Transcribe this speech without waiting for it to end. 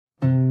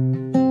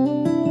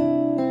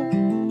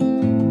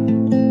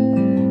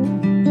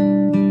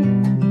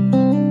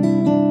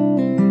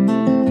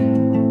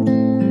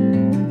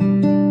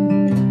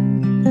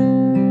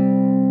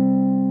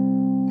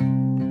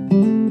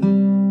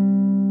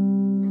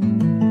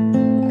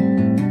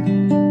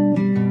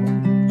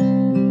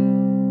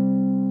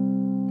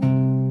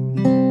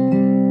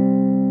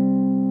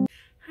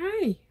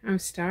I'm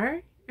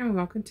Star, and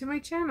welcome to my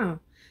channel,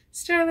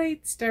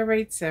 Starlight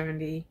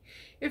 70.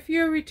 If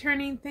you're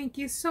returning, thank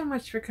you so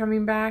much for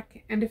coming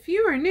back, and if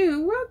you are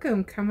new,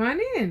 welcome, come on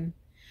in.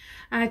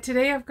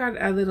 Today I've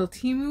got a little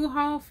TEMU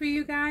haul for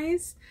you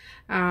guys.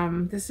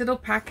 This little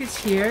package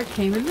here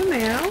came in the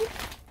mail,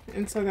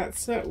 and so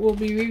that's what we'll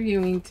be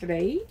reviewing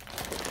today.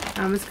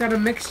 It's got a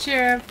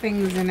mixture of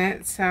things in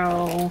it,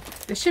 so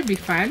this should be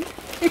fun.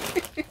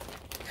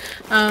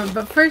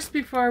 But first,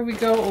 before we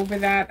go over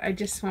that, I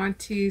just want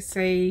to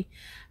say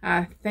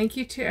thank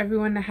you to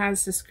everyone that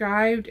has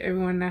subscribed,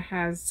 everyone that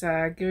has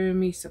given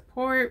me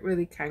support,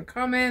 really kind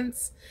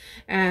comments,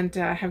 and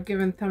have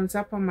given thumbs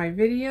up on my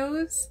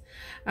videos.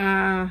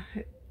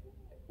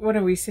 What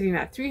are we sitting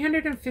at?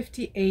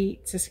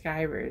 358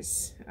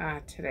 subscribers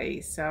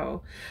today.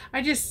 So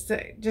I just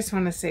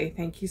want to say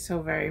thank you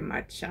so very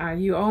much.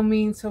 You all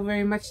mean so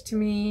very much to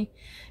me,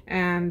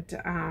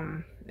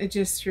 and it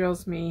just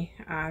thrills me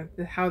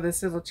how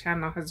this little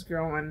channel has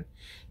grown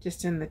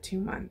just in the 2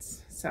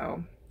 months.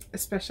 So a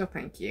special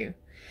thank you.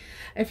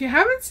 If you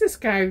haven't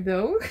subscribed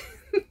though,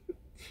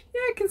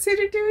 yeah,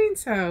 consider doing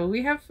so.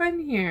 We have fun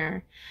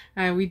here.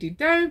 We do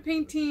diamond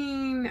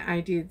painting. I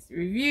do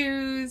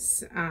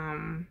reviews.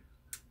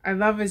 I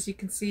love, as you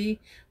can see,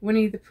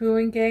 Winnie the Pooh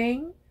and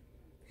gang.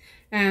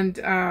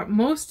 And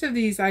most of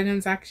these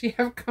items actually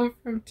have come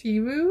from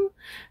TEMU,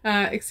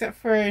 except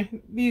for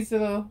these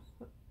little,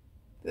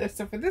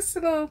 so for this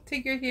little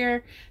tiger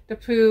here, the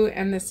Pooh,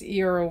 and this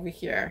ear over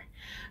here,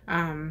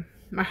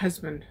 my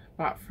husband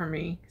bought for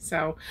me.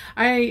 So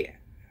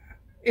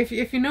if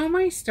you know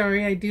my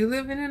story, I do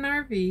live in an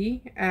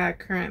RV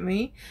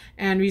currently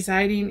and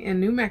residing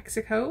in New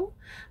Mexico.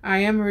 I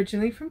am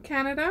originally from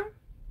Canada,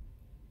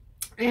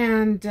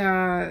 and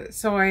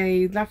so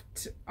I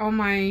left all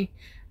my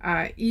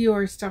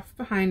Eeyore stuff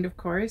behind. Of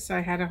course,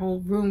 I had a whole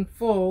room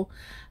full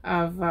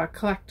of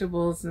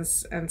collectibles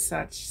and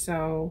such,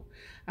 so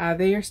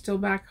they are still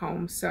back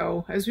home.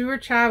 So as we were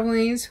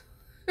traveling,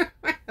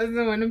 my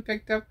husband went and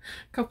picked up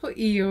a couple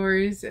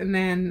Eeyores, and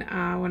then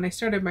when I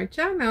started my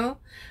channel,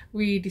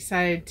 we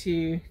decided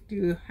to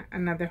do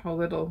another whole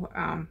little,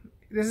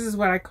 this is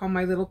what I call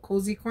my little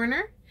cozy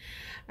corner.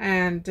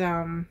 And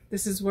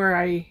this is where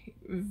I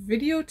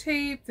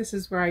videotape, this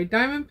is where I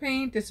diamond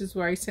paint, this is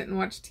where I sit and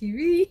watch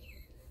TV.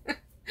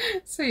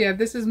 So yeah,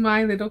 this is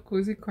my little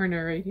cozy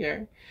corner right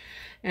here.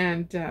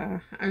 And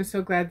I'm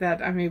so glad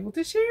that I'm able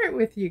to share it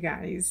with you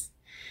guys.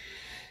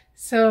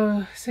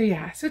 So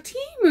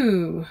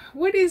TEMU.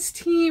 What is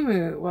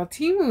TEMU? Well,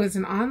 TEMU is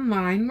an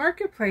online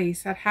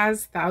marketplace that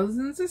has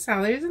thousands of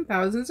sellers and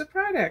thousands of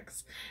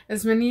products.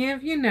 As many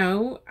of you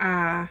know,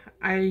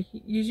 I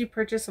usually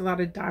purchase a lot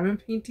of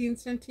diamond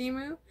paintings from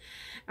TEMU.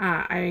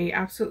 I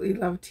absolutely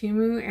love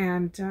TEMU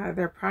and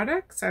their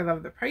products. I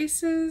love the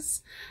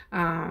prices.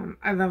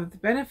 I love the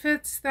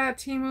benefits that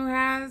TEMU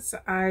has.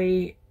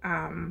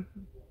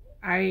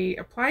 I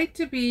applied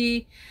to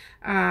be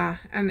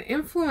an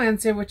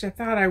influencer, which I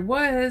thought I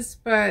was,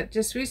 but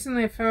just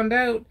recently I found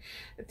out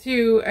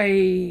through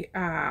a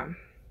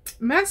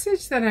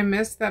message that I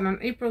missed that on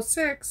April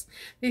 6th,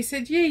 they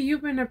said, "Yay,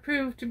 you've been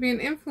approved to be an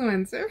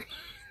influencer."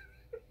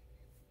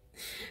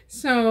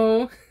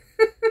 So,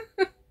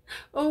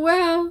 oh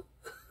well,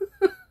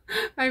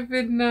 I've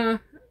been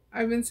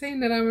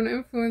saying that I'm an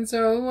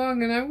influencer all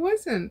along, and I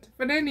wasn't.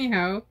 But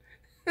anyhow,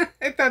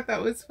 I thought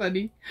that was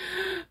funny.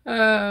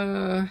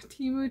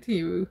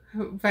 TEMU.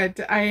 But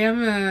I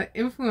am an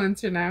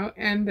influencer now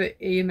and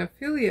an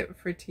affiliate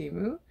for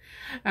TEMU,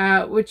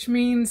 which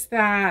means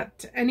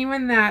that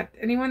anyone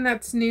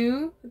that's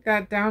new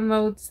that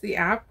downloads the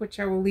app, which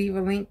I will leave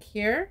a link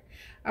here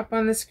up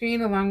on the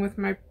screen along with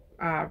my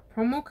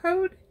promo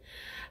code.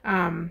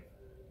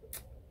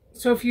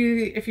 So if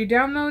you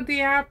download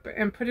the app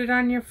and put it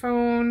on your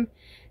phone,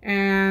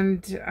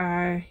 and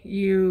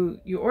you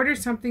order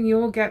something, you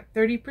will get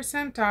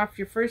 30% off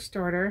your first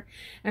order,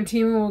 and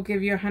TEMU will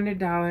give you a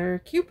 $100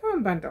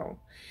 coupon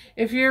bundle.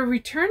 If you're a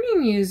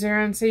returning user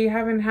and say you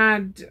haven't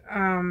had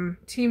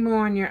TEMU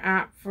on your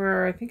app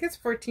for, I think it's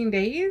 14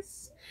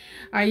 days,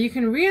 you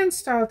can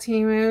reinstall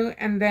TEMU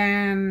and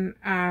then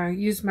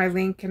use my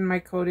link and my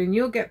code, and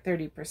you'll get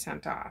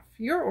 30% off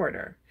your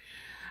order.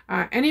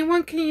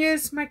 Anyone can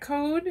use my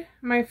code,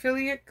 my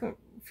affiliate code,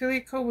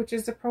 which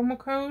is the promo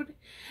code.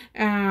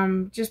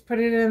 Just put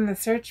it in the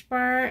search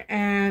bar,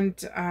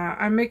 and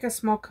I make a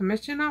small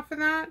commission off of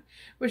that,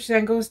 which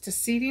then goes to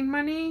seeding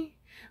money,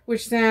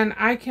 which then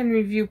I can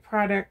review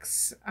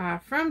products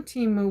from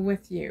TEMU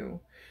with you.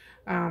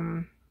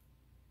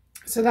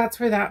 So that's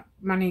where that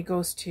money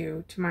goes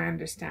to my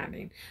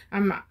understanding.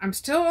 I'm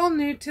still all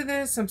new to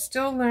this. I'm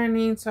still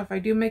learning, so if I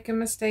do make a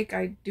mistake,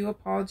 I do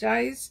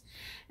apologize.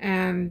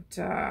 And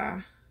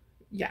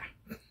yeah.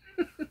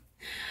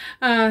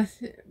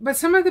 But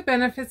some of the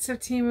benefits of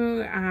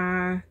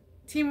TEMU,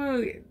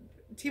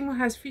 TEMU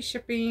has free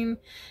shipping.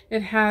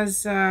 It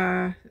has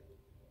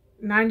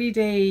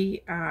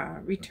 90-day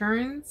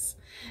returns.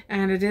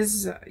 and it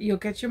is, you'll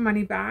get your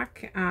money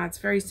back. It's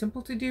very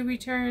simple to do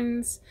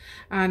returns.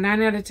 9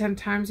 out of 10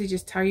 times they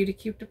just tell you to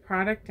keep the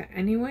product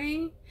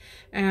anyway.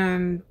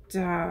 And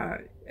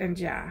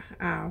yeah,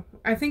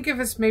 I think if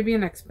it's maybe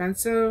an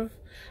expensive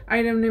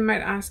item, they might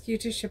ask you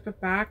to ship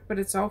it back, but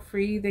it's all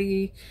free.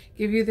 They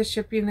give you the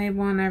shipping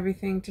label and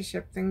everything to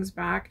ship things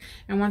back,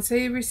 and once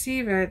they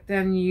receive it,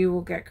 then you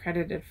will get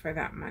credited for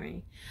that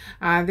money.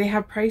 They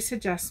have price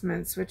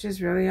adjustments, which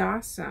is really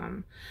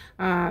awesome.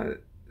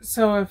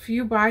 So if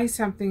you buy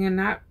something and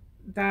that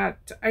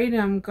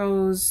item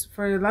goes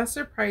for a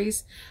lesser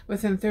price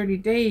within 30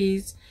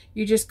 days,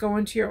 you just go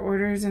into your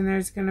orders and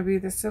there's going to be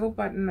this little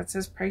button that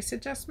says price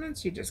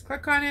adjustments. You just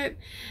click on it,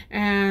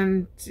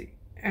 and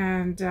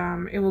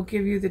it will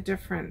give you the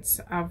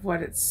difference of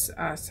what it's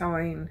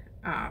selling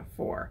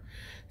for.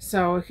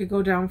 So it could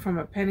go down from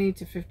a penny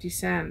to 50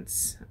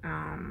 cents.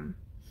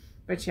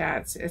 But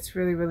yeah, it's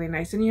really, really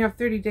nice. And you have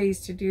 30 days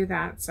to do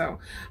that. So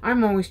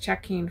I'm always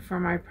checking for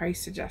my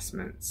price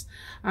adjustments.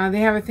 They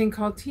have a thing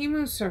called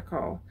TEMU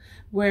Circle,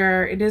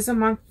 where it is a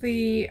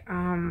monthly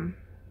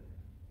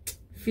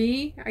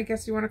fee, I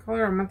guess you want to call it,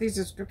 or a monthly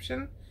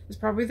subscription is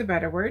probably the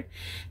better word.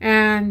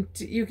 And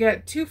you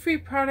get 2 free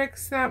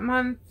products that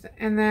month,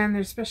 and then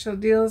there's special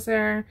deals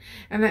there.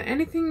 And then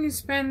anything you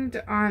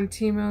spend on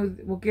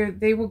TEMU,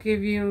 they will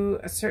give you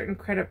a certain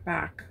credit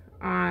back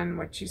on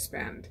what you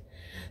spend.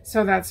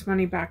 So that's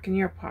money back in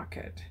your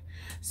pocket.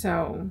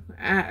 So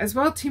as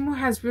well, TEMU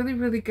has really,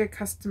 really good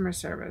customer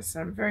service.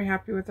 I'm very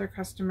happy with their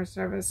customer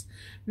service.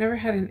 Never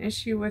had an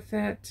issue with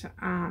it.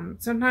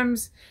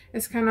 Sometimes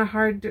it's kind of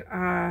hard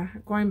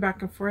going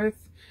back and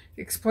forth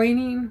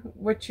explaining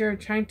what you're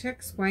trying to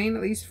explain,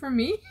 at least for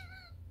me.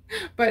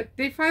 But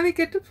they finally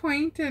get the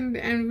point,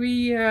 and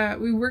we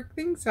work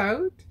things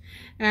out.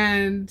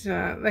 And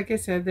like I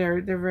said,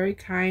 they're very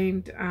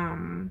kind.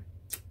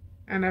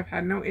 And I've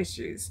had no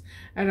issues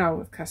at all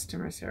with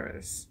customer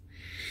service.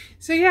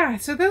 So yeah,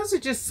 so those are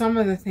just some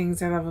of the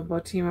things I love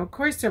about TEMU. Of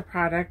course, their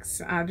products,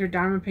 their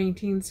diamond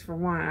paintings for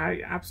one.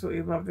 I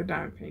absolutely love their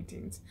diamond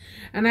paintings.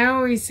 And I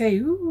always say,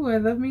 ooh, I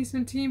love me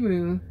some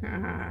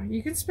TEMU.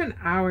 You can spend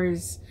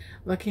hours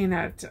looking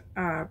at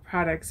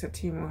products that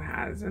TEMU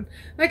has. And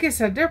like I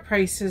said, their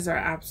prices are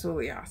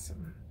absolutely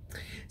awesome.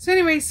 So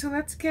anyway, so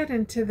let's get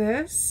into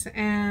this.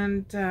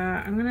 And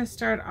I'm going to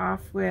start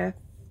off with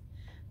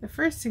the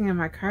first thing in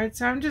my cart.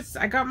 So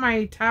I got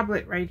my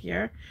tablet right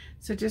here.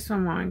 So just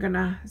one moment, I'm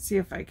gonna see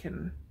if I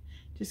can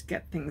just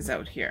get things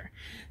out here.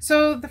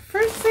 So the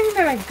first thing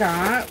that I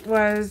got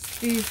was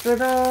these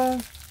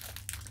little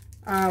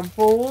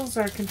bowls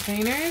or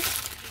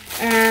containers,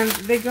 and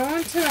they go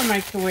into the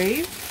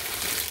microwave.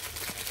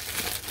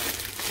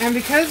 And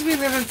because we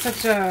live in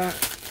such a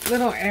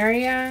little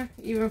area,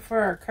 even for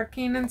our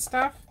cooking and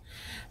stuff,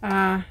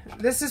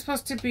 this is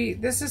supposed to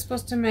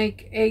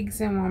make eggs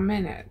in 1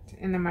 minute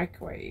in the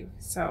microwave.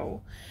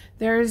 So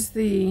there's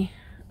the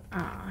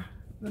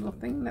little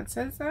thing that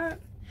says that.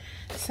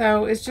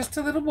 So it's just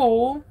a little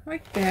bowl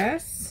like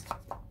this,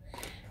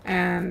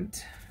 and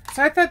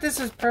so I thought this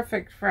was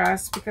perfect for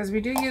us because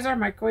we do use our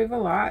microwave a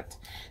lot.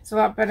 It's a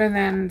lot better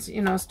than,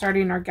 you know,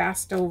 starting our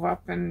gas stove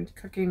up and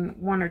cooking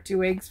 1 or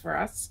 2 eggs for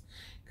us,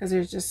 because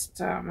there's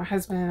just my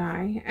husband and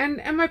I,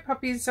 and my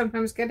puppies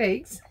sometimes get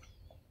eggs.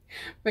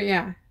 But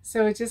yeah,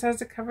 so it just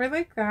has a cover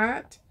like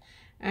that,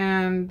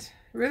 and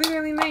really,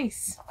 really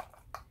nice.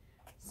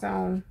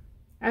 So,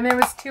 and there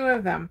was 2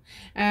 of them,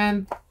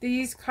 and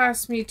these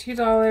cost me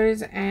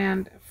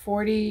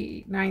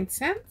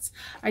 $2.49.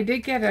 I did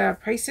get a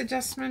price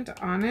adjustment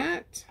on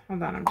it.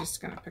 Hold on, I'm just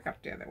gonna pick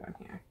up the other one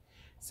here.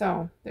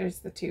 So there's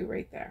the 2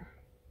 right there.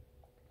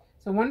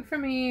 So 1 for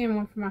me and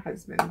 1 for my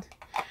husband.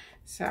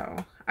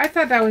 So I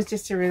thought that was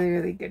just a really,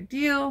 really good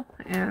deal.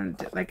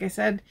 And like I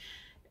said,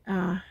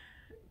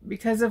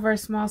 because of our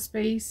small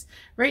space,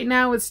 right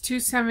now it's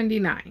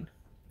 $2.79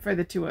 for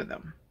the 2 of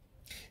them.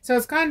 So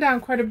it's gone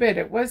down quite a bit.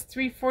 It was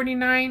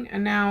 $3.49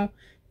 and now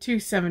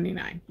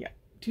 $2.79. Yeah,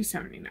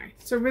 $2.79.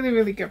 So really,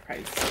 really good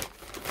price.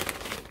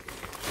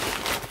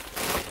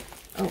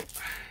 Oh,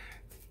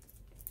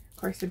 of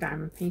course the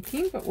diamond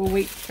painting, but we'll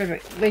wait for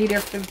later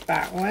for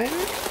that one.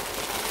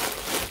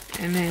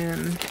 And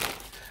then,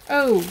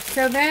 oh,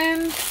 so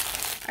then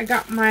I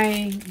got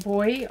my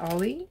boy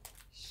Ollie.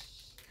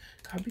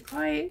 Gotta be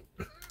quiet.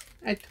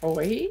 A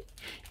toy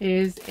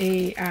is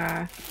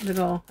a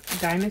little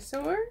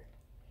dinosaur.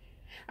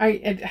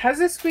 It has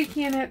a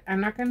squeaky in it. I'm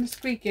not going to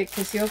squeak it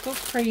because he'll go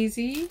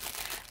crazy.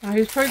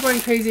 He's probably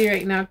going crazy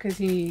right now because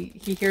he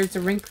hears the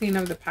wrinkling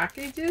of the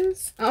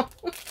packages. So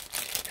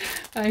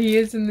he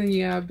is in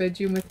the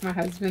bedroom with my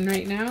husband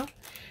right now.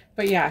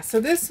 But yeah, so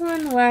this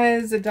one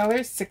was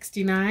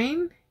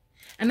 $1.69,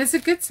 and it's a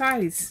good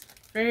size.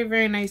 Very,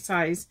 very nice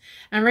size.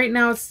 And right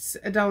now it's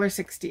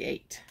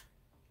 $1.68.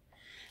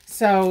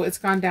 So it's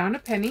gone down a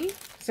penny.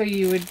 So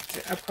you would,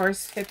 of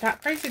course, hit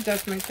that price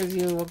adjustment because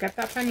you will get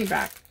that penny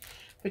back.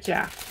 But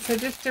yeah, so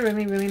just a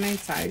really, really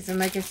nice size. And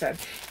like I said,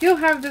 you'll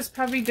have this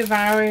probably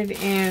devoured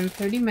in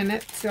 30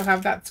 minutes. You'll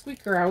have that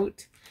squeaker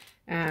out.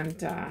 And,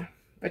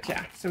 but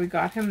yeah, so we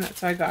got him that.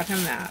 So I got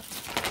him that.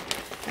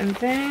 And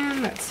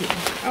then, let's see.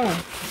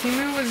 Oh,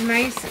 TEMU was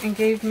nice and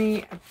gave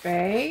me a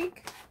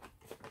bag.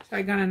 So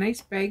I got a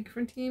nice bag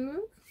from TEMU.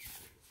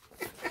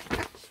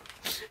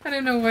 I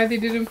don't know why they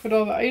didn't put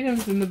all the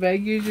items in the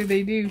bag. Usually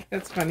they do.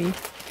 That's funny.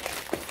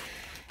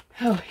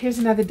 Oh, here's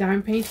another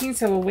dime painting,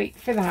 so we'll wait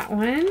for that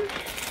one.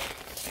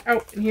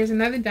 Oh, and here's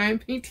another dime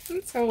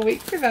painting, so we'll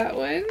wait for that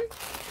one.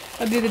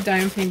 I'll do the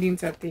dime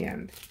paintings at the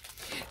end.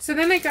 So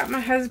then I got my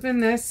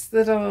husband this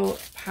little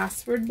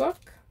password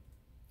book,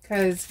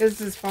 because his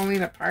is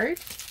falling apart.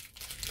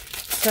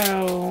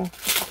 So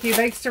he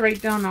likes to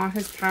write down all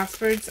his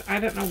passwords. I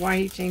don't know why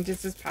he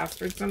changes his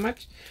passwords so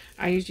much.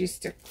 I usually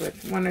stick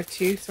with 1 or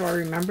 2 so I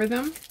remember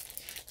them.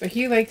 But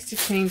he likes to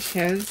change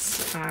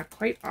his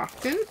quite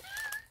often.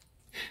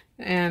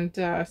 And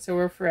so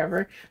we're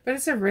forever. But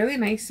it's a really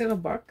nice little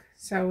book.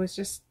 So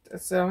it's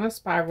on a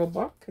spiral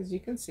book, as you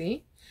can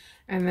see.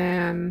 And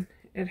then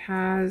it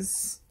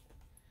has,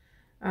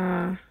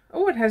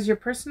 it has your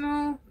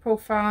personal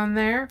profile in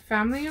there,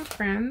 family and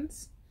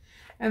friends.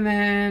 And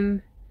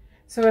then,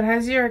 so it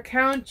has your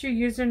account, your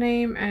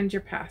username, and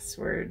your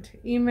password.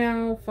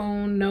 Email,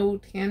 phone,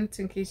 note, hint,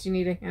 in case you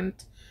need a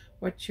hint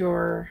what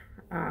your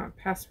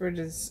password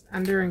is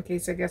under, in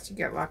case I guess you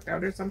get locked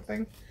out or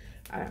something.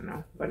 I don't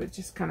know, but it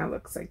just kind of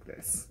looks like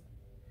this.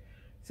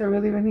 So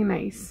really, really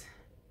nice.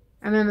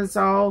 And then it's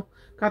all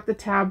got the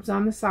tabs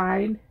on the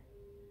side,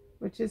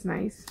 which is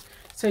nice.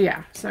 So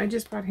yeah, so I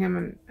just bought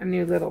him a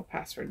new little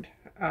password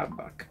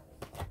book.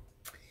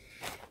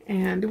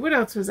 And what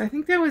else was, I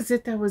think that was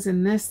it that was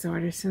in this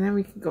order. So then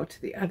we can go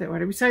to the other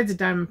order, besides the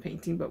diamond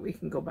painting, but we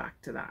can go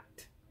back to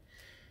that.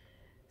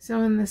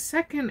 So in the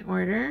second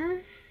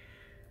order,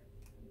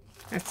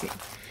 let's see.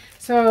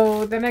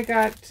 So then I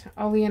got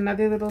Ollie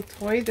another little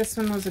toy. This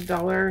one was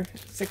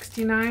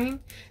 $1.69.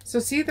 So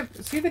see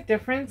the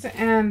difference,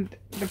 and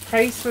the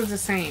price was the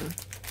same.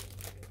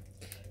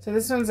 So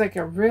this one's like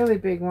a really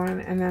big one,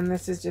 and then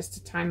this is just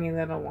a tiny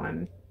little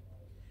one.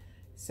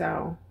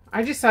 So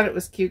I just thought it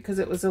was cute because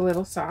it was a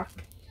little sock.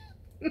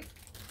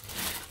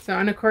 So,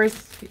 and of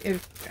course it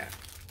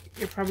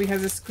probably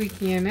has a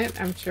squeaky in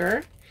it, I'm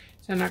sure.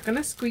 So I'm not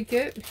gonna squeak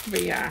it,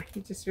 but yeah,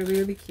 it's just really,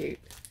 really cute.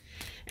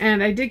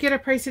 And I did get a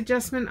price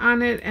adjustment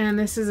on it, and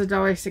this is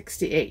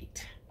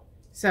 $1.68.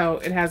 So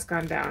it has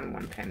gone down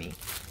 1 penny.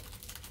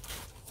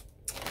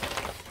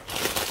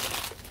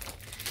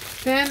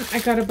 Then I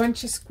got a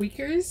bunch of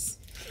squeakers.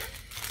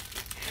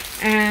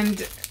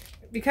 And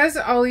because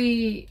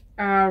Ollie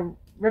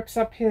rips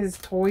up his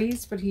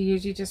toys, but he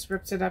usually just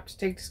rips it up to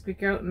take the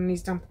squeaker out and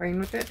he's done playing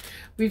with it,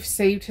 we've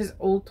saved his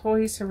old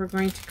toys, so we're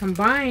going to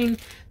combine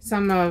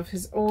some of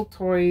his old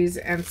toys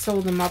and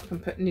sew them up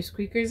and put new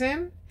squeakers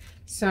in.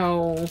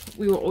 So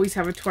we will always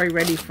have a toy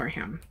ready for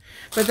him.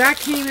 But that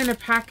came in a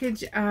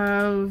package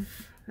of,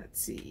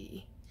 let's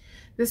see,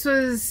 this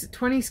was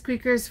 20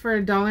 squeakers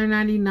for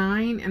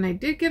 $1.99, and I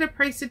did get a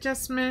price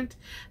adjustment,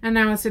 and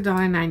now it's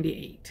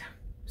 $1.98.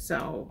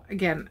 So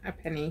again, a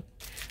penny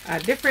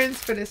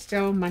difference, but it's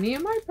still money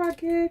in my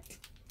pocket.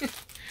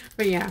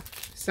 But yeah,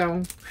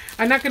 so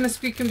I'm not going to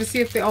squeak them to see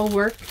if they all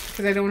work,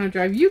 because I don't want to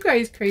drive you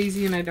guys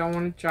crazy, and I don't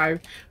want to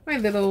drive my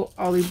little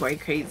Ollie boy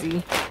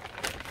crazy.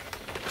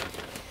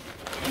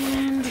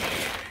 And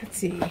let's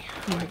see,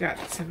 oh, I got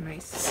some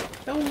nice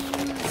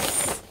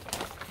those.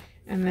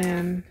 And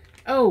then,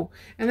 oh,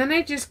 and then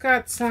I just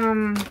got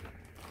some,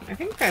 I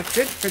think that's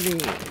it for the,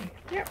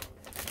 yep,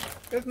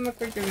 doesn't look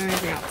like there's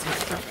anything else in my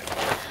carpet.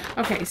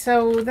 Okay,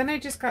 so then I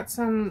just got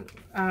some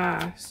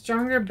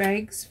stronger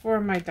bags for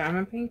my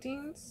diamond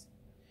paintings.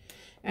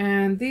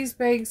 And these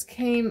bags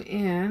came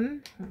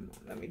in,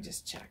 let me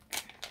just check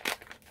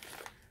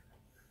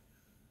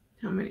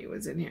how many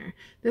was in here.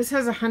 This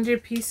has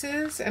 100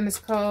 pieces, and it's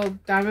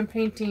called diamond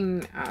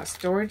painting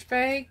storage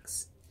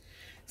bags.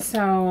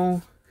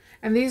 So,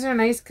 and these are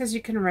nice because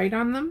you can write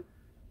on them.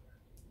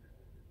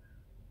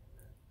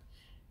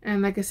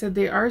 And like I said,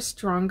 they are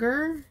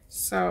stronger.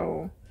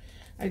 So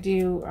I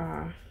do,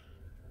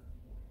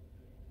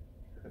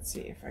 let's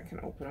see if I can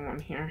open one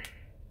here.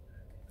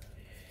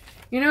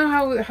 You know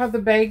how the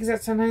bags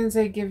that sometimes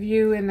they give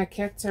you in the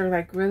kits are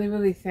like really,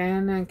 really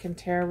thin and can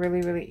tear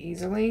really, really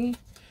easily?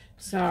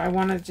 So I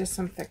wanted just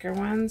some thicker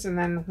ones, and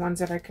then ones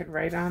that I could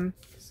write on.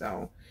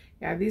 So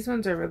yeah, these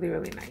ones are really,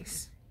 really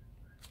nice.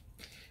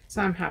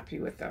 So I'm happy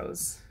with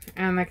those.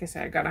 And like I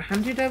said, I got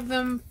 100 of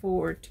them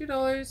for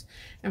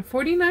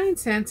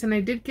 $2.49, and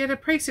I did get a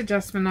price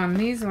adjustment on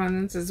these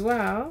ones as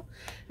well.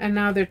 And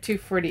now they're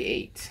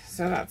 $2.48.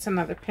 So that's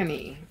another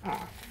penny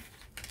off.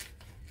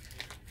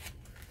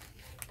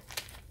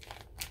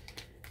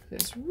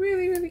 It's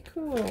really, really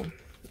cool.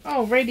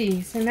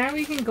 Alrighty, so now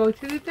we can go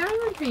to the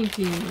diamond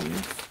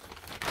paintings.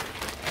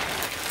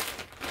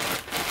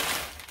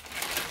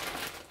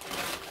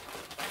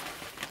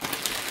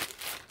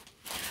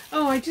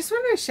 Oh, I just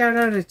want to shout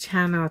out a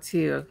channel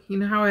too. You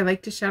know how I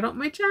like to shout out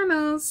my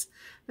channels.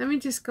 Let me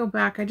just go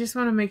back. I just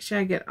want to make sure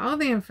I get all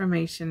the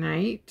information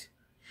right.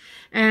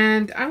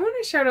 And I want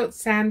to shout out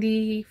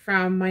Sandy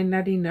from My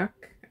Nutty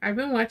Nook. I've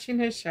been watching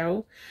her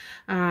show.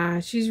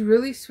 She's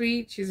really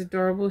sweet. She's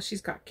adorable.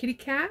 She's got kitty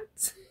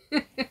cats.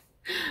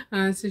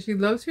 So she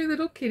loves her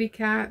little kitty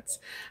cats.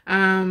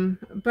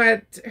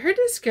 But her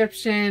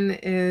description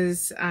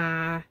is,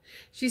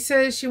 she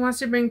says she wants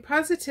to bring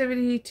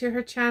positivity to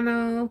her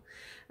channel.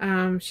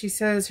 She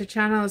says her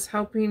channel is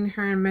helping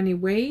her in many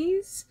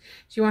ways.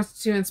 She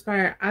wants to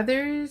inspire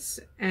others,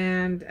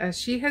 and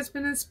she has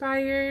been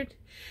inspired,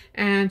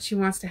 and she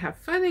wants to have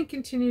fun and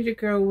continue to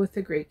grow with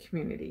a great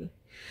community.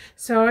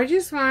 So I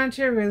just wanted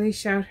to really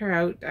shout her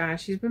out.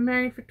 She's been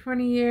married for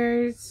 20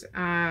 years.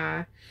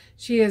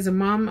 She is a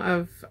mom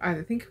of,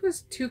 I think it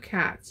was 2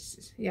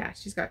 cats. Yeah,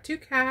 she's got 2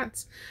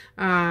 cats.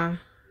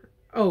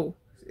 Oh,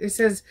 it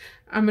says,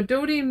 I'm a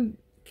doting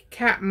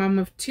cat mom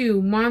of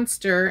 2,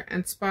 Monster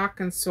and Spock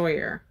and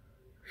Sawyer.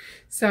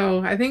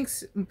 So I think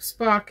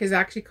Spock is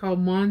actually called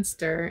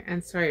Monster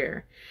and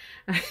Sawyer.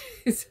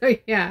 So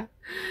yeah.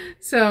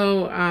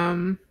 So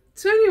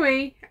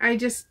anyway, I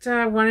just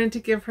wanted to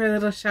give her a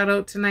little shout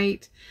out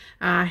tonight.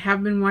 I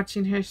have been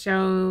watching her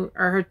show,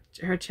 or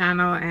her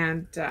channel,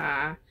 and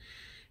I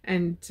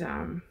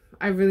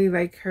really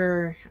like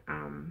her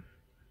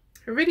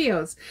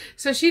videos.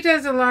 So she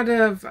does a lot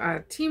of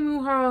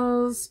TEMU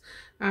hauls.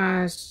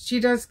 She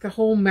does the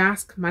whole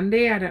Mask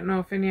Monday. I don't know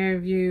if any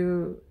of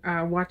you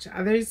watch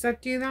others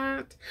that do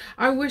that.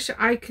 I wish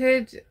I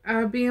could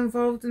be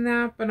involved in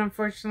that, but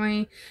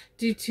unfortunately,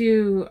 due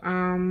to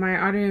my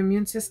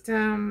autoimmune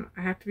system,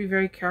 I have to be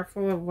very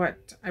careful of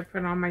what I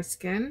put on my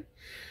skin.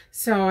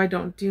 So I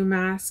don't do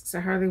masks.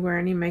 I hardly wear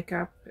any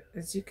makeup,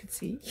 as you can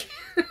see.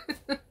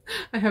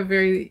 I have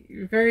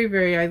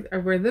very, I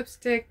wear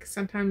lipstick,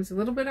 sometimes a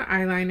little bit of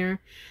eyeliner,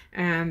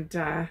 and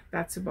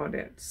that's about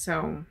it.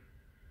 So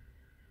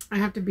I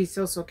have to be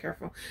so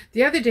careful.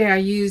 The other day I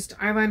used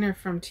eyeliner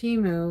from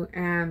TEMU,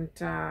 and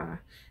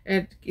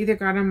it either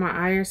got on my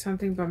eye or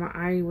something, but my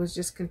eye was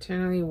just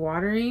continually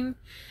watering.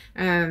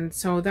 And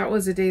so that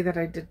was the day that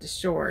I did the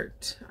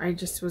short. I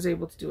just was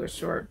able to do a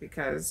short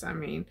because, I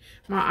mean,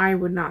 my eye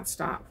would not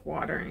stop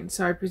watering.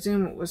 So I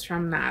presume it was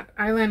from that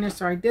eyeliner.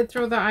 So I did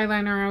throw the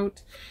eyeliner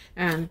out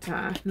and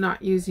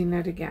not using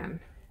it again.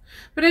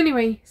 But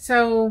anyway,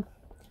 so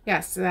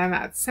yes,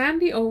 that's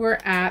Sandy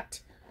over at,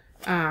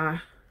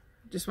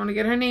 just want to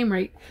get her name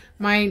right,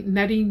 My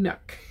Nutty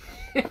Nook.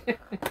 Yeah,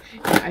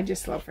 I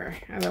just love her.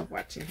 I love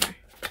watching her.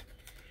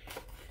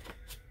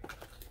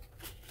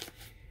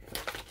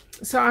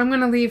 So I'm going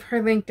to leave her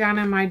link down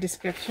in my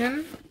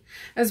description,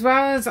 as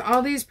well as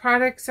all these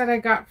products that I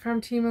got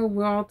from TEMU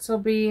will also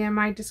be in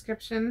my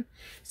description.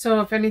 So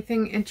if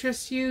anything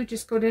interests you,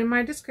 just go to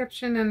my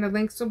description and the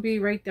links will be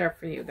right there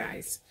for you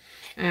guys.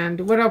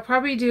 And what I'll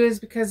probably do is,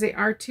 because they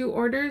are 2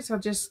 orders, I'll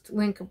just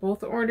link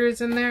both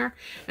orders in there.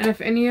 And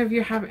if any of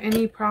you have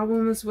any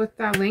problems with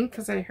that link,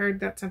 because I heard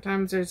that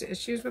sometimes there's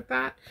issues with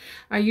that,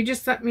 you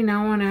just let me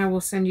know and I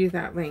will send you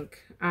that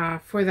link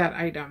for that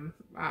item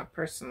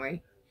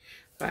personally.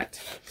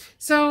 But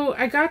so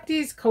I got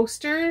these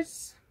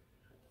coasters.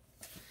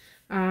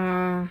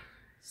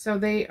 So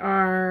they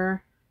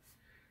are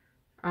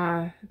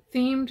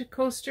themed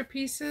coaster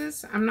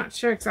pieces. I'm not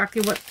sure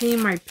exactly what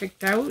theme I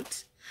picked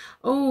out.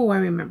 Oh, I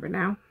remember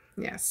now.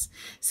 Yes.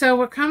 So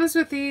what comes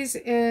with these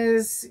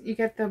is you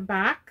get the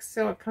back.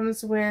 So it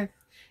comes with,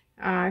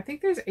 I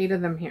think there's 8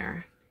 of them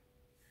here.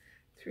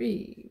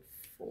 3,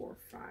 4,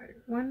 5.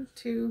 1,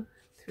 2,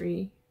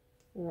 3,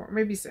 4,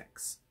 maybe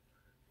 6.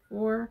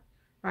 4,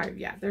 5.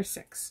 Yeah, there's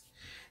 6.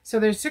 So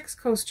there's 6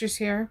 coasters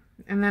here.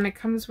 And then it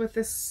comes with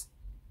this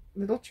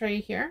little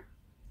tray here.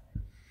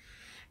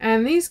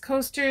 And these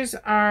coasters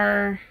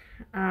are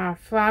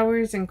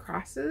flowers and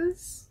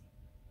crosses.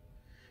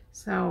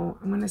 So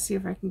I'm going to see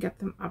if I can get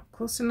them up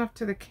close enough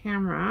to the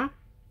camera.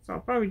 So I'll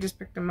probably just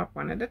pick them up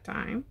one at a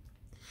time.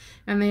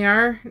 And they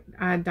are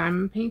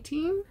diamond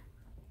painting.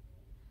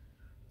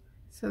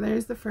 So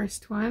there's the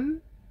first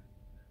one.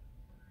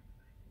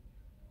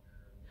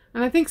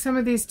 And I think some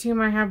of these too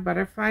might have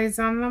butterflies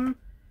on them.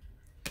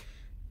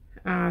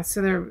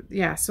 So they're,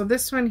 yeah, so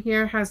this one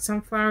here has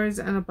sunflowers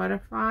and a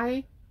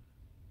butterfly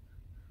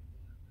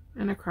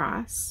and a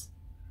cross.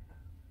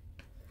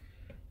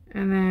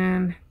 And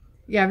then,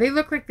 yeah, they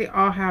look like they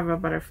all have a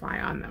butterfly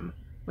on them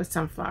with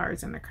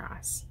sunflowers and a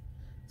cross.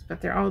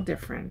 But they're all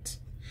different.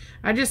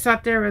 I just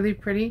thought they're really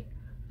pretty.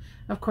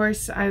 Of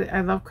course,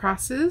 I love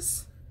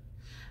crosses.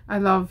 I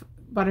love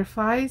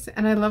butterflies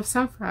and I love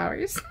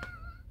sunflowers.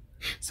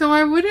 So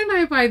why wouldn't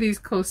I buy these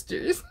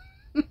coasters?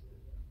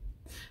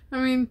 I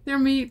mean,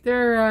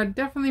 they're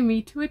definitely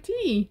me to a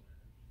T.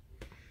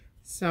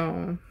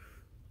 So,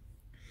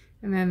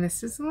 and then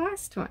this is the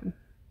last one.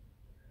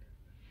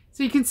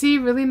 So you can see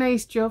really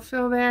nice gel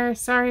fill there.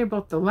 Sorry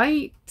about the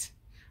light.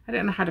 I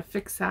don't know how to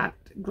fix that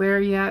glare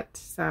yet.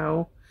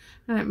 So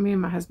me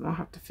and my husband will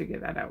have to figure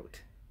that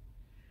out.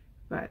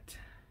 But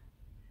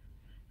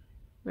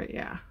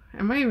yeah.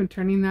 Am I even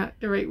turning that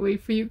the right way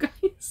for you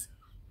guys?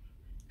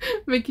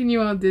 Making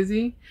you all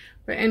dizzy.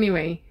 But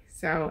anyway,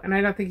 so, and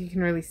I don't think you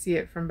can really see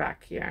it from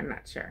back here. I'm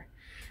not sure.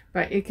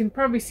 But you can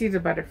probably see the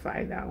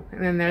butterfly though.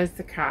 And then there's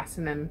the cross,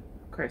 and then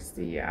of course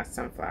the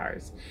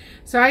sunflowers.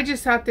 So I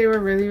just thought they were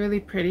really, really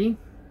pretty.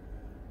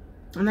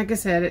 And like I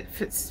said, it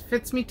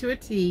fits me to a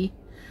T.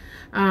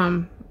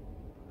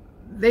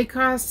 They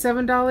cost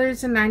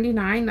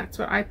 $7.99. That's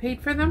what I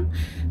paid for them.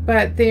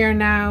 But they are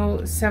now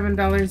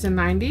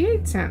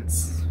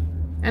 $7.98.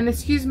 And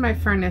excuse my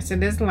furnace,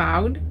 it is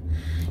loud.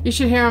 You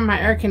should hear on my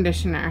air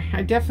conditioner.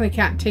 I definitely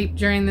can't tape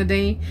during the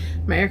day.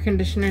 My air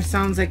conditioner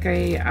sounds like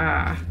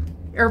a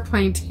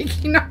airplane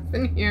taking off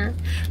in here.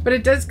 But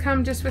it does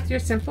come just with your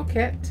simple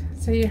kit.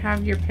 So you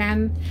have your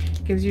pen,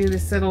 gives you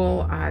this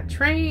little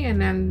tray,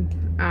 and then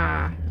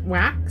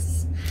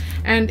wax.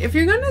 And if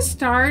you're gonna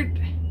start,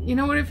 you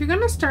know what, if you're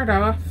gonna start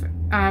off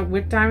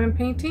with diamond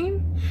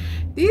painting,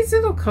 these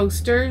little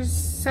coasters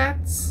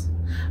sets,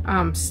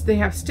 they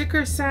have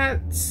sticker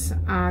sets,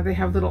 they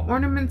have little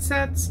ornament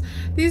sets.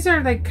 These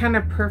are like kind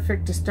of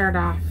perfect to start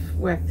off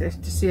with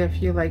to see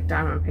if you like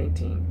diamond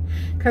painting,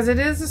 because it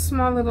is a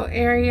small little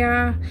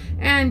area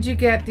and you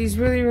get these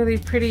really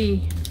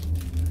pretty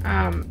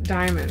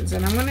diamonds.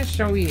 And I'm going to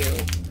show you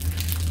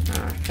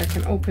if I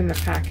can open the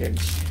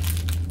package.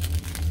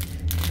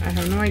 I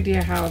have no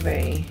idea how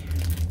they...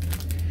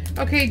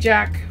 Okay,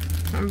 Jack,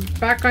 I'm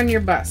back on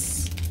your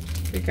bus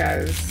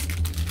because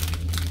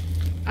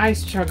I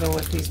struggle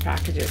with these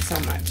packages so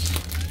much.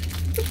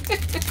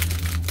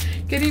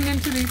 Getting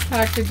into these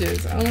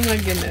packages, oh my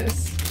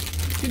goodness.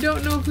 If you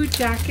don't know who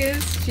Jack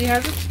is, she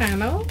has a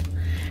channel,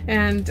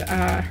 and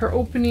her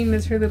opening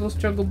is her little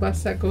struggle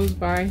bus that goes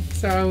by.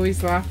 So I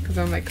always laugh because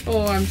I'm like,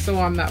 oh, I'm so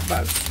on that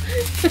bus.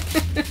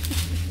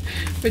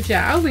 But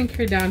yeah, I'll link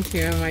her down to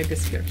you in my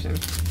description.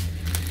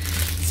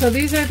 So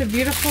these are the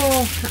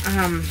beautiful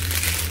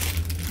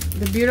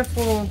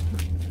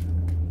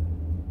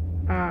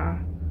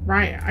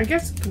I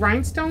guess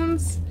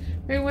rhinestones,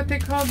 maybe what they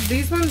call.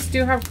 These ones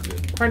do have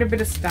quite a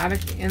bit of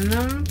static in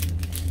them.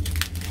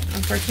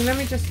 Unfortunately, let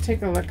me just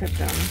take a look at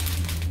them.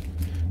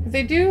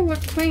 They do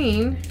look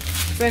clean,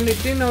 but I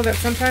do know that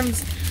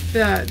sometimes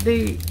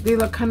they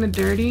look kind of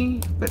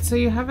dirty. But so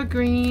you have a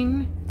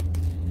green,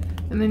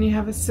 and then you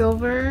have a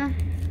silver,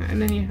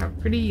 and then you have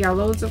pretty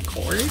yellows, of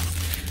course.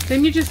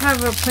 Then you just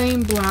have a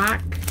plain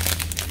black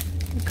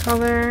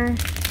color,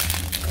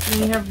 and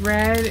you have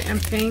red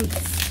and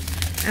pinks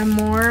and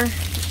more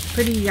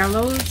pretty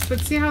yellows.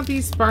 But see how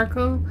these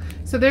sparkle?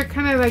 So they're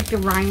kind of like the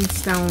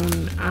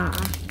rhinestone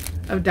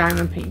of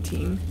diamond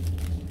painting.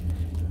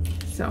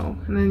 So,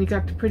 and then you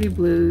got the pretty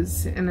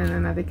blues and then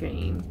another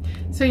green.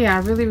 So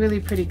yeah, really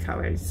pretty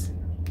colors.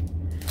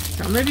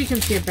 So maybe you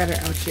can see it better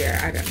out here,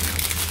 I don't know.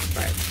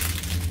 But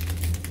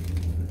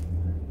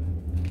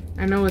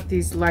I know with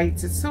these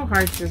lights, it's so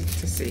hard to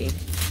see.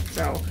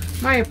 So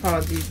my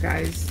apologies,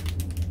 guys.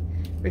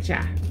 But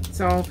yeah,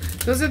 so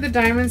those are the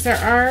diamonds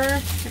that are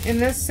in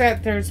this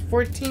set. There's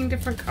 14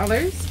 different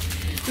colors.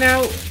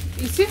 Now,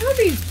 you see how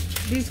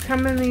these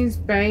come in these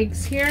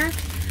bags here?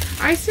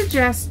 I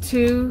suggest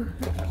to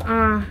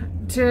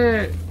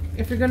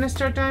if you're gonna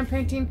start diamond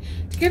painting,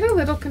 to get a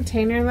little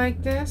container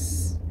like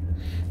this,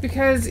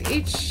 because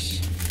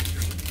each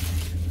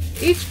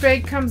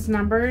bag comes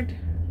numbered.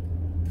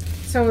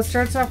 So it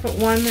starts off at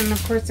 1 and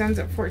of course ends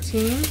at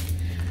 14.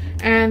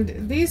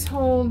 And these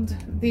hold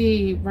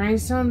the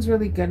rhinestones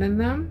really good in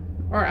them.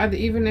 Or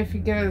even if you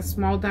get a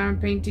small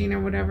diamond painting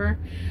or whatever.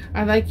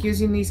 I like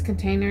using these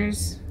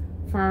containers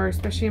for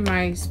especially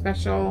my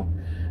special,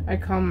 I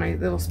call them my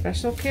little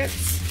special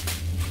kits.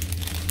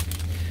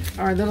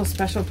 Or little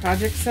special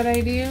projects that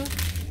I do.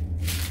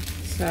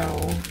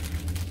 So,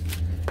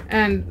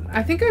 and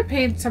I think I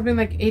paid something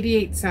like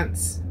 88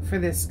 cents for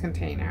this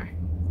container.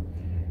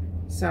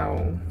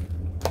 So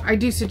I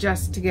do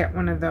suggest to get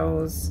one of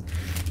those.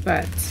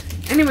 But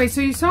anyway,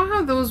 so you saw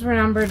how those were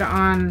numbered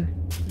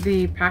on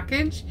the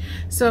package.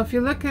 So if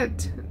you look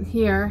at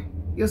here,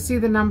 you'll see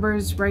the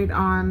numbers right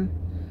on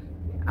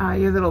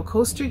your little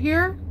coaster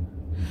here.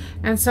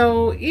 And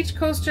so each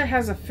coaster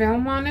has a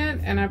film on it,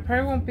 and I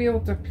probably won't be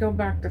able to peel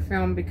back the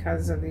film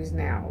because of these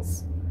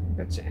nails.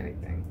 Bet you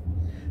anything.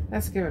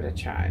 Let's give it a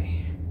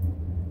try.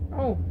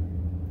 Oh,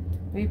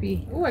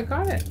 maybe. Oh, I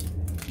got it.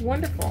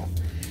 Wonderful.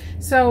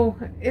 So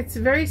it's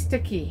very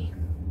sticky.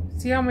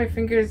 See how my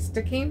finger is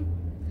sticking?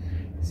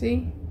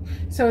 See?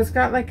 So it's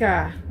got like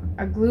a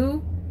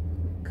glue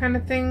kind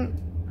of thing.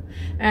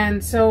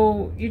 And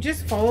so you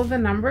just follow the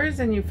numbers,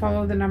 and you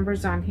follow the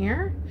numbers on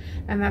here,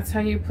 and that's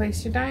how you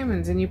place your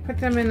diamonds, and you put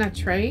them in a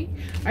tray.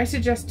 I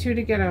suggest too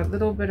to get a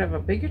little bit of a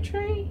bigger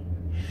tray,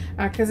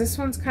 because this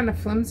one's kind of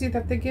flimsy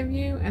that they give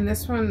you, and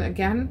this one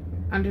again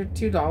under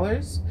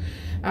 $2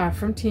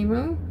 from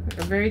TEMU,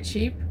 very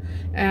cheap.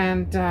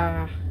 And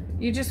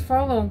you just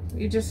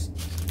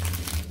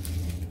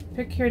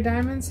pick your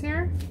diamonds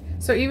here.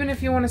 So even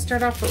if you want to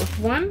start off with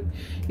 1,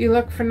 you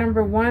look for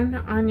number 1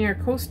 on your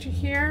coaster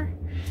here,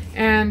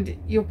 and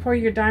you'll pour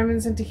your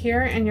diamonds into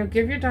here, and you'll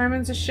give your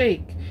diamonds a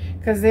shake,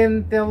 because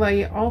then they'll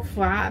lay all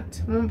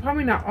flat. Well,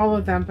 probably not all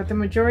of them, but the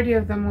majority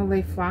of them will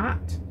lay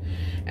flat.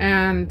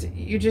 And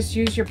you just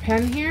use your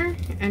pen here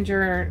and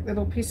your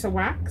little piece of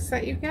wax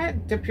that you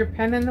get, dip your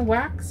pen in the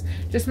wax.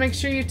 Just make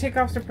sure you take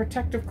off the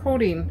protective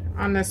coating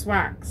on this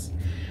wax,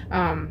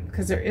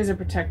 because there is a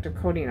protective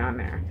coating on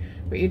there.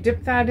 But you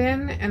dip that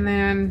in, and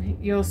then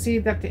you'll see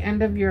that the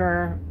end of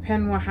your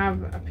pen will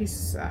have a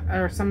piece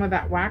or some of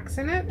that wax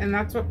in it, and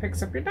that's what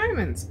picks up your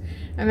diamonds.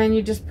 And then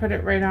you just put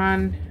it right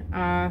on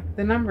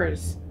the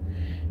numbers.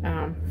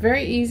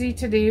 Very easy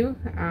to do.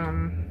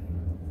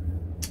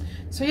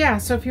 So yeah,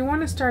 so if you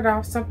want to start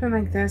off, something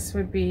like this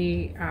would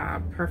be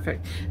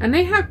perfect. And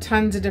they have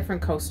tons of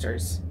different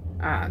coasters.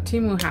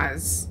 TEMU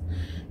has,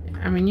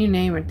 I mean, you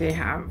name it, they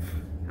have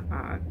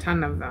a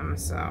ton of them.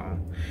 So,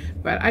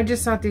 but I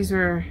just thought these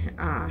were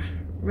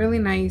really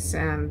nice,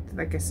 and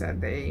like I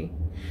said, they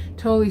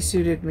totally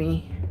suited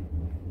me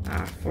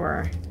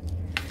for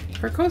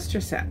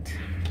coaster set.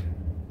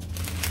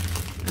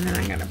 And then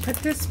I'm gonna put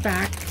this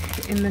back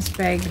in this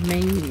bag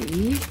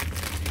maybe.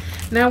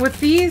 Now with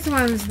these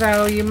ones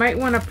though, you might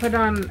want to put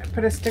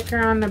a sticker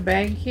on the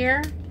bag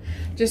here,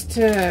 just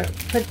to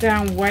put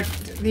down what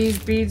these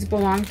beads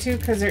belong to,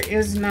 because there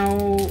is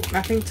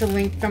nothing to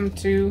link them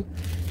to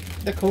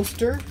the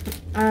coaster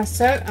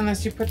set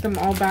unless you put them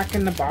all back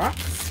in the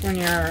box when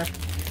you're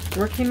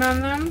working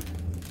on them,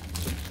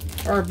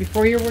 or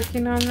before you're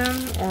working on them,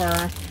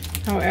 or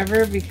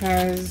however,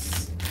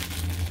 because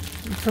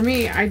for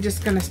me, I'm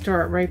just going to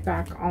store it right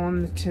back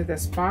onto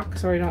this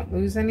box so I don't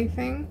lose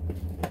anything.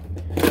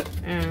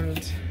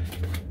 And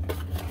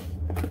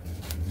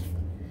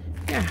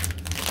yeah,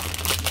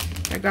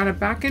 I got it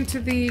back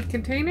into the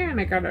container, and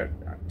I got it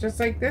just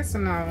like this,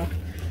 and I'll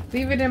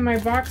leave it in my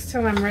box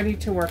till I'm ready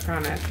to work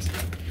on it.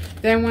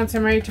 Then once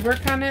I'm ready to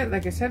work on it,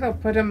 like I said, I'll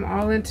put them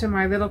all into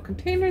my little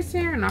containers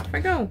here, and off I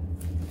go.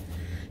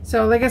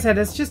 So like I said,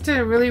 it's just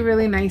a really,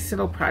 really nice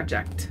little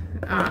project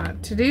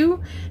to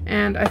do,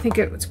 and I think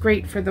it's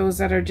great for those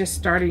that are just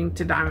starting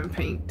to diamond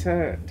paint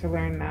to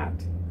learn that.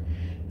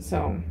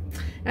 So,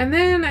 and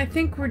then I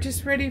think we're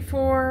just ready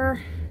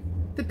for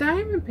the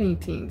diamond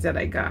paintings that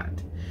I got.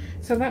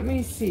 So let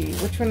me see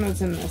which one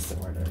was in this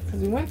order,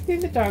 because we went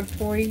through the dog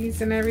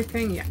toys and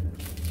everything. Yeah.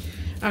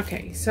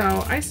 Okay,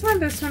 so I saw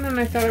this one and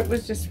I thought it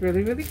was just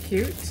really, really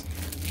cute.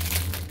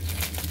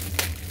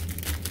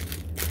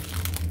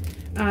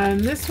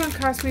 This one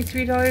cost me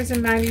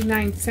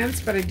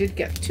 $3.99, but I did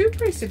get 2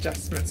 price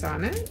adjustments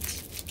on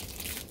it.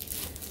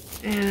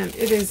 And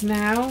it is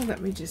now,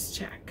 let me just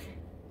check.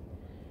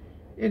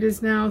 It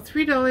is now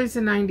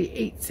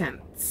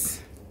 $3.98.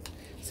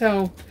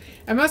 So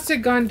I must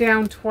have gone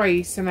down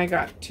twice and I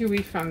got 2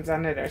 refunds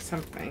on it or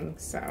something,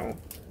 so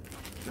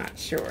not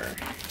sure.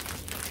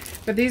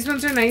 But these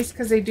ones are nice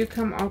because they do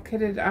come all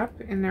kitted up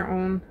in their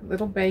own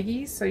little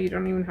baggies, so you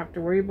don't even have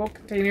to worry about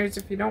containers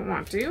if you don't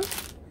want to.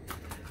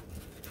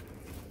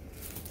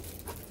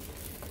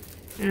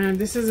 And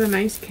this is a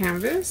nice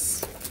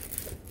canvas.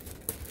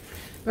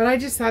 But I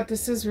just thought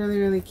this is really,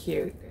 really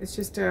cute. It's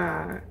just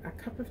a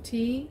cup of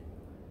tea.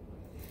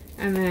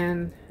 And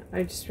then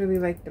I just really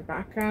like the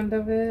background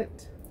of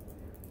it.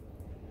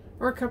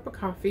 Or a cup of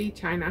coffee,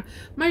 china.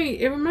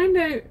 It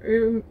reminded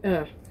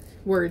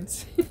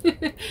words.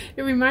 It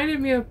reminded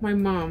me of my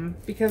mom,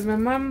 because my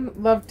mom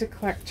loved to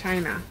collect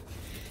china.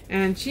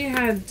 And she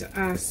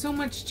had so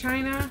much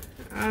china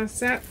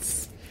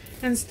sets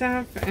and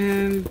stuff,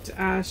 and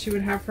she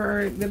would have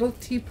her little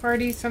tea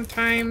party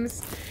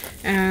sometimes.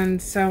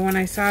 And so when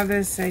I saw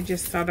this, I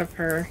just thought of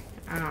her.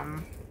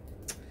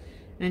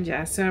 And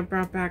yeah, so it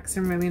brought back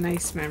some really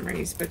nice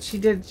memories. But she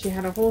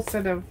had a whole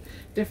set of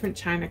different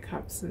china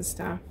cups and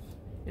stuff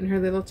in her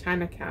little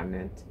china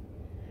cabinet.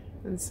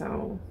 And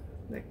so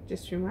that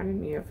just reminded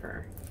me of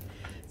her.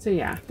 So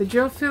yeah, the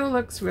drill fill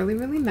looks really,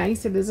 really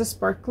nice. It is a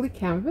sparkly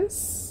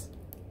canvas.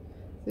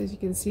 So as you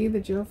can see, the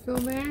drill fill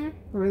there,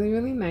 really,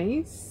 really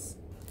nice.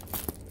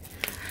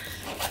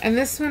 And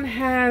this one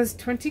has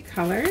 20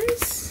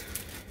 colors.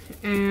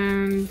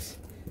 And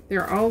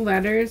they're all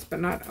letters, but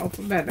not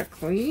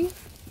alphabetically.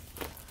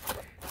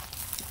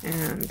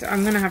 And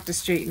I'm going to have to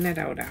straighten it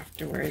out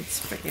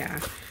afterwards. But yeah,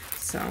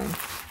 so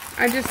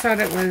I just thought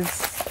it was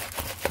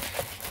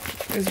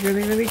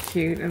really, really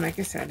cute. And like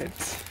I said,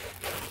 it's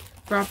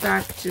brought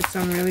back to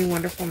some really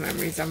wonderful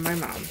memories of my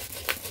mom.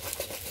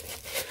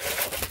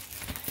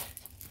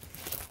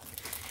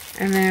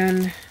 And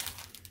then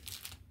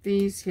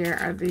these here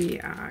are the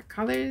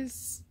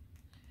colors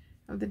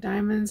of the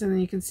diamonds. And then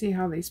you can see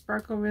how they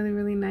sparkle really,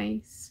 really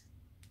nice.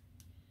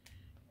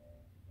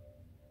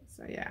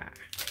 So yeah.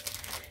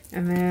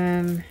 And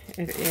then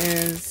it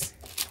is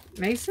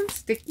nice and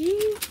sticky.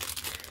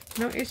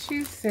 No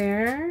issues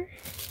there.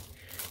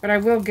 But I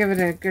will give it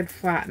a good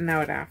flatten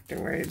out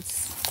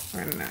afterwards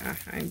when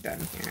I'm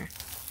done here.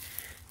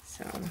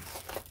 So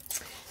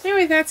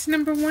anyway, that's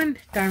number 1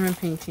 diamond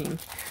painting.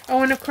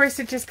 Oh, and of course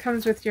it just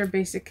comes with your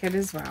basic kit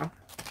as well.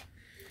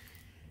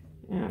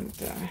 And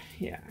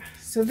yeah,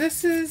 so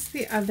this is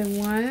the other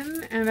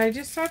one, and I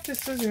just thought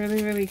this was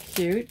really, really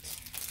cute.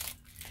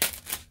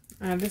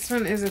 This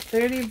one is a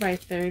 30 by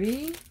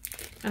 30,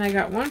 and I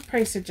got 1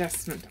 price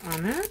adjustment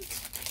on it.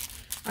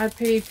 I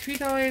paid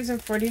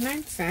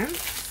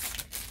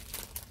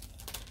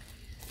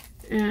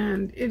 $3.49,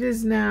 and it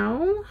is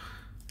now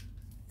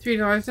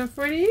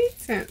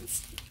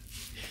 $3.48.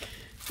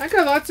 I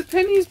got lots of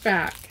pennies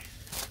back.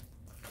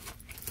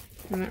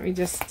 And let me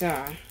just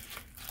turn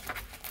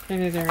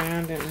it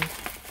around and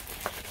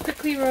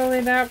quickly roll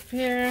it up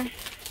here.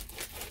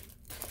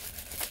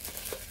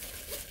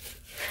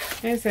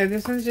 Like I said,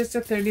 this one's just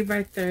a 30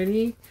 by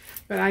 30,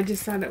 but I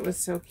just thought it was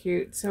so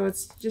cute. So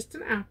it's just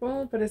an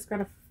apple, but it's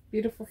got a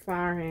beautiful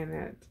flower in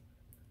it.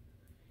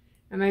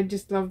 And I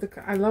just love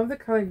I love the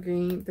color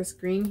green, this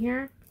green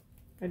here.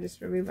 I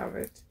just really love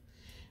it.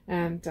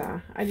 And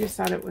I just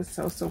thought it was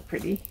so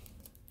pretty.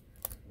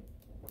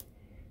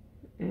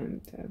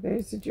 And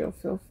there's the gel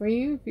fill for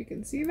you, if you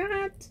can see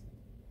that.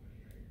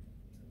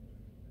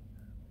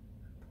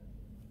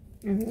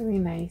 And really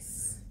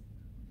nice.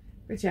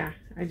 But yeah,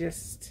 I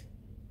just,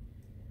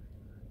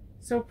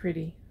 so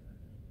pretty.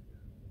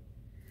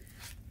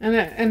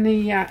 And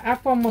the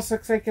apple almost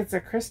looks like it's a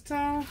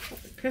crystal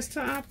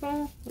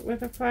apple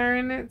with a flower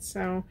in it.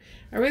 So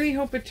I really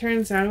hope it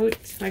turns out.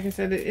 Like I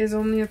said, it is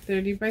only a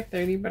 30 by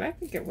 30, but I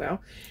think it will.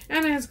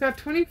 And it has got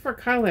 24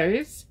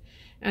 colors.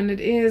 And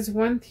it is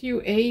 1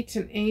 through 8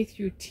 and A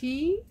through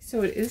T.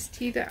 So it is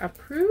TEMU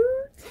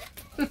approved.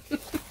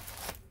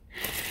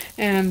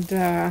 And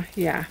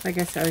yeah, like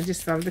I said, I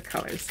just love the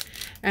colors.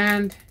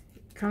 And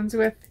it comes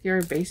with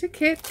your basic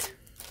kit.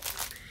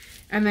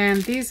 And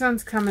then these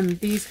ones come in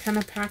these kind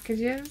of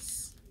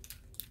packages.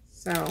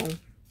 So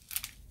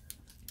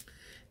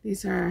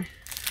these are,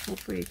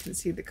 hopefully you can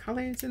see the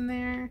colors in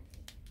there.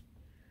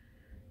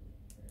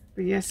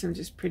 But yes, some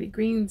just pretty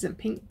greens and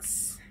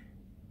pinks.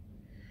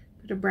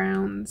 Bit of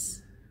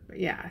browns. But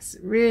yes,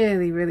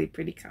 really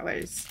pretty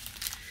colors.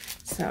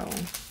 So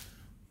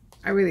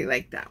I really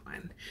like that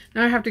one.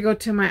 Now I have to go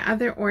to my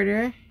other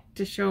order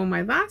to show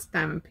my last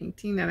diamond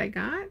painting that I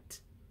got.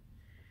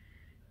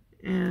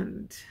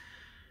 And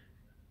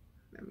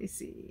let me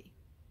see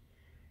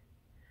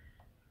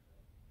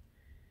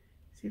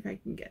if I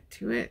can get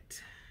to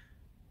it.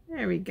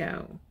 There we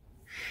go.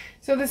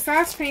 So this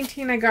last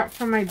painting I got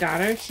from my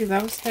daughter. She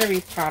loves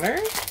Harry Potter.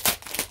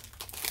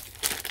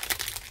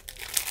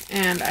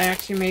 And I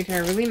actually made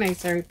her a really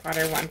nice Harry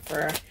Potter one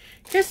for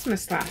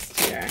Christmas last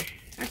year.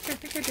 Actually, I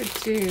think I did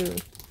too.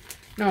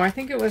 No, I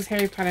think it was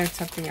Harry Potter and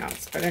something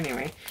else. But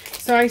anyway,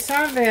 so I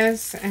saw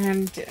this,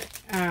 and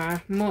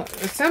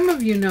some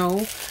of you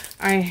know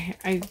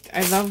I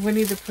love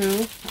Winnie the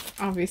Pooh,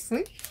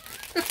 obviously.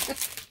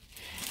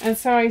 And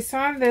so I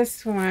saw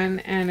this one,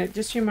 and it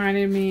just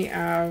reminded me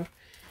of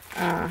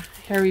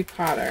Harry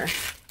Potter.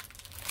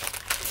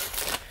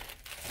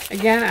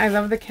 Again, I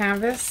love the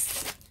canvas.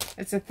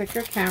 It's a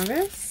thicker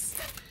canvas,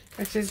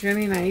 which is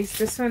really nice.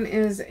 This one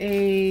is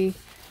a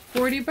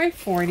 40 by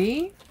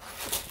 40.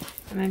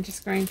 And I'm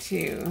just going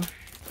to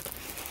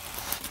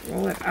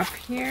roll it up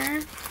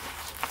here.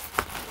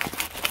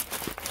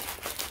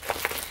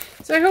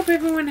 So I hope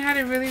everyone had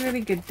a really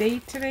good day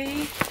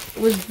today.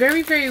 It was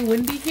very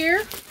windy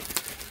here.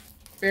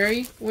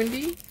 Very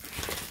windy.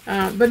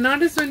 But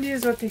not as windy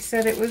as what they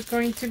said it was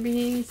going to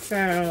be.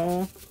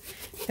 So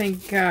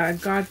thank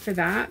God for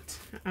that.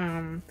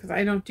 Because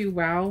I don't do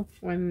well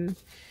when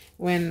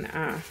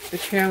the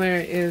trailer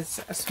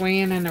is a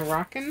swaying and a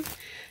rocking.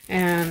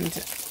 And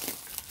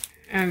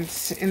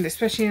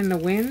especially in the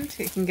wind,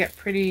 it can get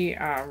pretty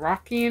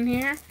rocky in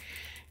here.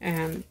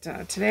 And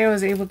today I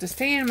was able to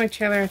stay in my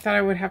trailer. I thought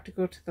I would have to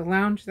go to the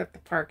lounge that the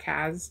park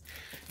has,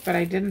 but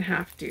I didn't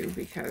have to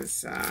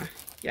because,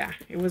 yeah,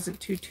 it wasn't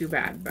too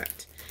bad.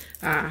 But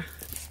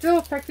still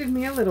affected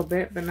me a little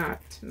bit, but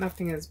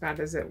nothing as bad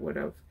as it would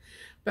have.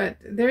 But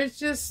there's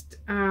just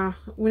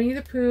Winnie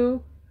the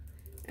Pooh,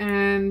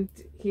 and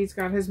he's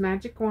got his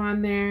magic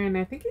wand there, and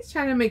I think he's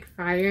trying to make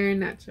fire, I'm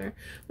not sure.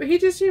 But he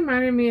just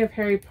reminded me of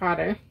Harry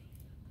Potter.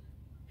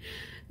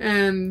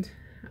 And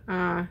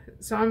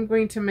so I'm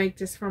going to make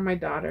this for my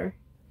daughter.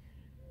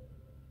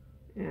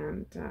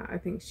 And I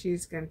think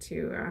she's going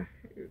to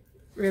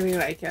really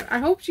like it. I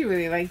hope she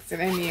really likes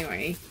it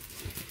anyway.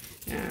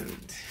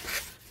 And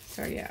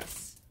so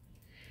yes,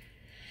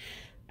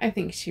 I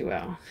think she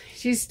will.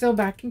 She's still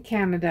back in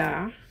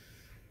Canada.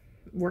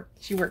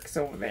 She works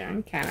over there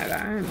in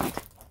Canada, and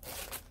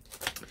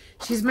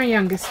she's my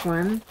youngest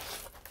one.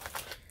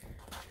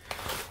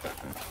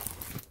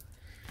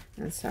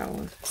 And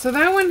so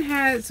that one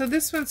has, so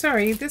this one,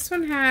 sorry, this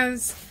one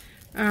has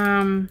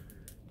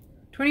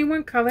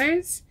 21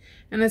 colors,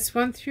 and it's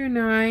 1 through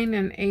 9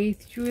 and A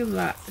through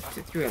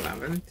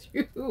 11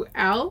 through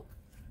L.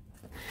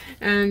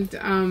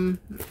 And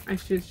I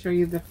should show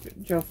you the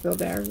gel fill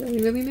there.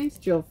 Really nice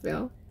gel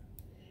fill.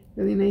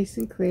 Really nice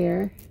and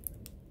clear.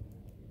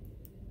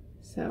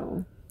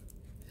 So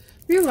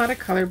we have a lot of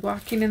color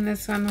blocking in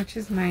this one, which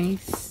is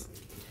nice.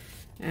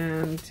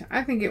 And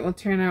I think it will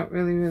turn out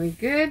really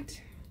good.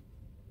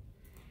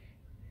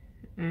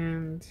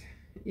 And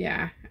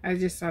yeah, I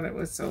just thought it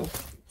was so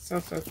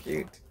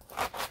cute.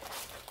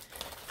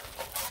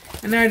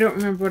 And I don't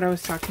remember what I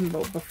was talking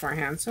about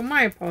beforehand, so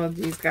my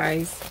apologies,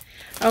 guys.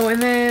 Oh,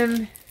 and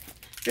then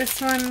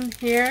this one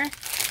here.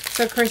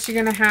 So of course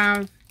you're gonna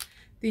have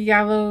the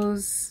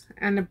yellows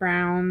and the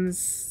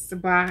browns, the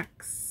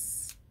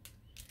blacks,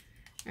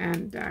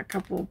 and a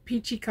couple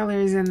peachy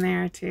colors in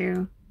there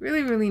too.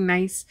 Really, really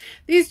nice.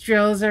 These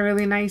drills are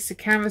really nice. The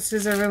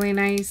canvases are really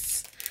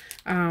nice.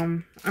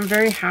 I'm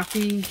very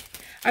happy.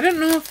 I don't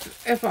know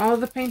if all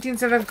the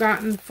paintings that I've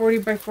gotten 40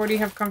 by 40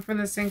 have come from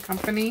the same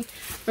company,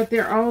 but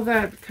they're all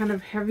that kind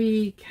of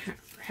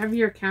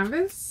heavier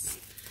canvas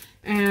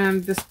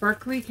and the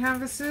sparkly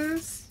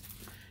canvases.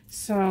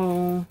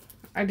 So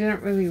I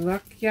didn't really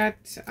look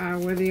yet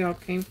where they all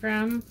came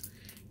from,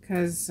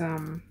 because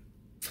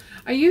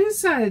I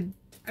use I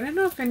don't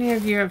know if any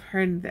of you have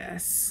heard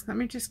this. Let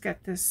me just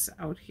get this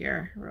out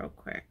here real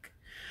quick.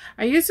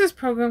 I use this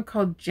program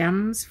called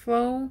Gems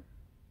Flow.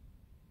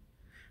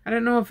 I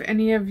don't know if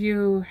any of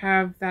you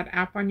have that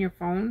app on your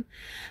phone,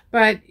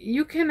 but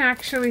you can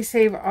actually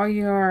save all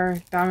your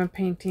diamond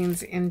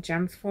paintings in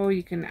Gems Flow.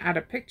 You can add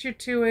a picture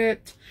to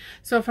it.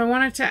 So if I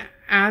wanted to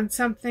add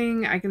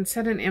something, I can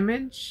set an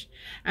image,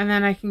 and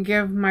then I can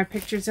give my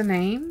pictures a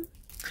name.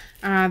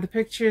 The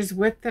picture's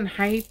width and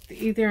height,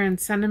 either in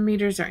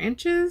centimeters or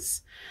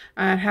inches.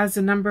 It has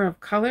the number of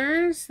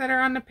colors that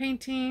are on the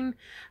painting,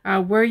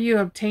 where you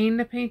obtained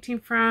the painting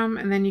from,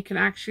 and then you can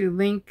actually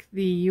link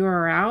the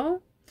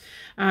URL.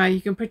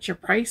 You can put your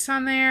price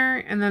on there,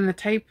 and then the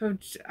type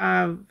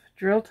of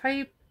drill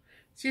type.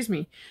 Excuse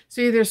me.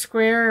 So either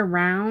square or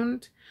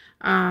round.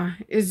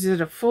 Is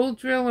it a full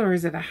drill or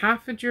is it a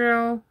half a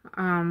drill?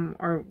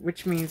 Or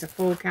which means a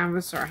full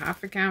canvas or a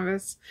half a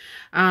canvas.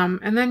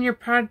 And then your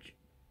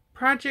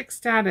project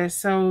status.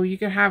 So you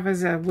could have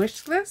as a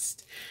wish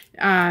list,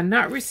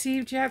 not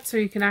received yet. So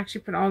you can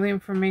actually put all the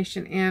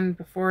information in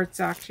before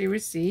it's actually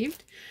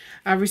received.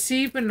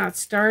 Received but not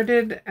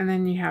started, and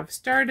then you have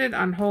started,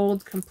 on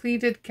hold,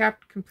 completed,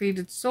 kept,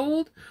 completed,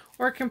 sold,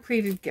 or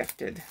completed,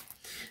 gifted.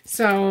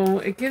 So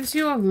it gives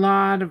you a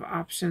lot of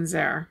options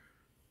there.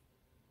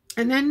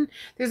 And then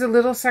there's a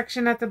little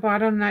section at the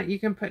bottom that you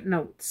can put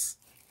notes,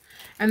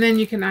 and then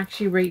you can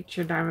actually rate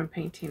your diamond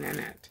painting in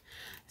it.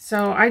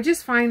 So I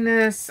just find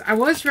this, I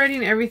was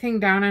writing everything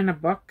down in a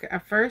book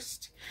at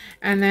first,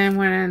 and then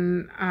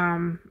when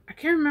I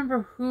can't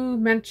remember who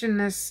mentioned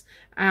this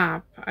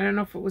app. I don't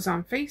know if it was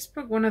on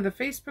Facebook, one of the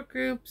Facebook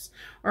groups,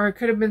 or it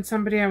could have been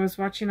somebody I was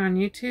watching on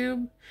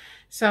YouTube.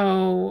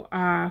 So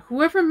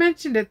whoever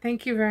mentioned it,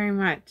 thank you very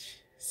much.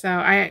 So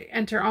I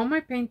enter all my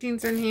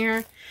paintings in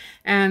here,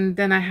 and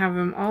then I have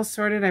them all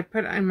sorted. I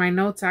put in my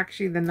notes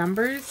actually the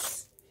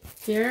numbers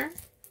here,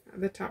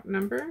 the top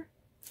number,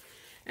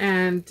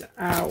 and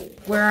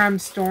where I'm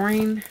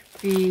storing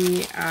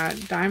the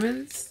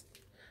diamonds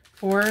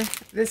for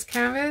this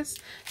canvas.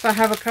 So I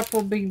have a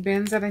couple big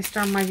bins that I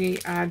store my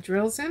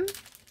drills in,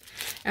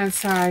 and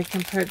so I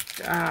can put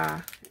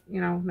you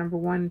know, number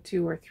 1,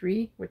 2, or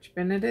 3, which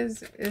bin it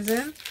is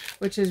in,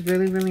 which is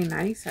really, really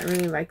nice. I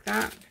really like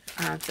that.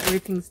 So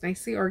everything's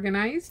nicely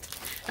organized,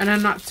 and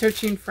I'm not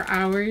searching for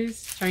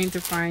hours trying to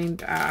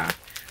find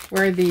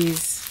where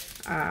these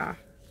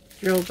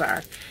drills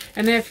are.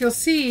 And if you'll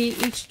see,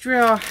 each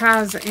drill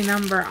has a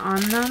number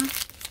on them.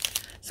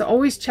 So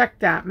always check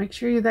that. Make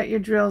sure that your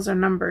drills are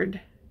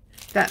numbered,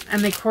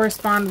 and they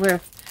correspond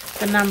with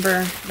the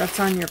number that's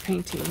on your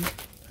painting,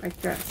 like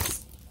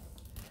this.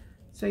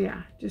 So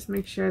yeah, just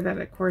make sure that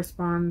it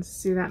corresponds.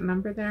 See that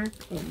number there?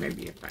 Oh,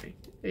 maybe if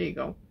there you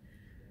go.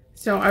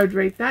 So I would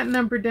write that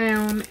number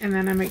down, and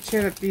then I make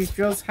sure that these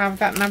drills have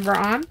that number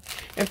on.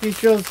 If these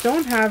drills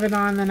don't have it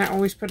on, then I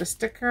always put a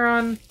sticker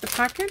on the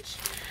package,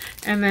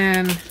 and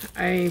then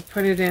I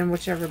put it in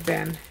whichever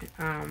bin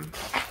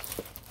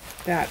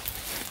that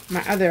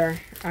my other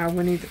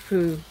Winnie the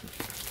Pooh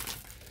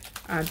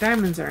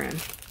diamonds are in.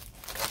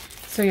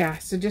 So yeah,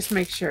 so just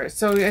make sure.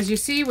 So as you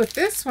see with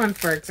this one,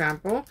 for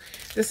example,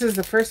 this is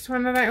the first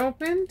one that I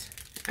opened,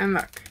 and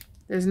look,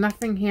 there's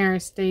nothing here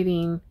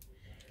stating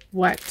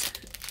what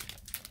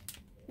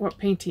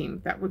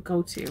painting that would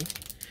go to.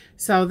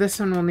 So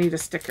this one will need a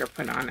sticker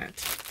put on it.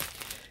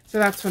 So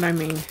that's what I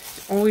mean.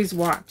 Always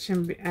watch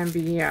and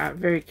be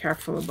very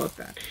careful about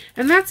that.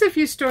 And that's if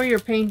you store your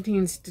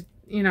paintings to,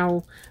 you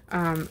know,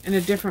 in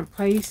a different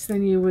place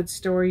than you would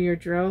store your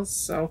drills.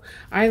 So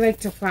I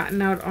like to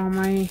flatten out all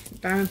my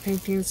diamond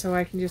paintings so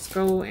I can just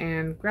go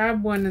and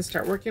grab one and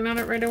start working on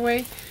it right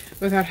away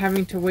without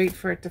having to wait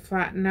for it to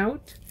flatten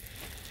out.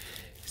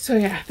 So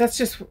yeah, that's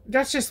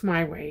just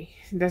my way.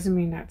 It doesn't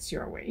mean that's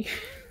your way.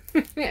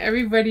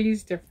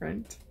 Everybody's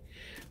different.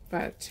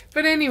 But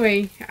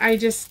anyway, I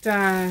just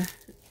yeah,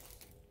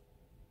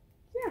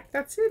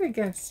 that's it, I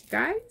guess,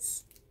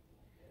 guys.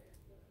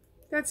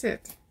 That's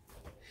it.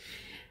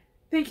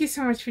 Thank you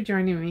so much for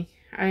joining me.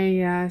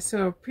 I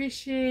so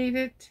appreciate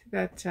it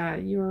that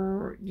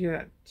you're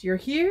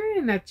here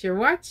and that you're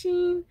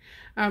watching.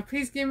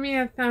 Please give me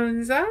a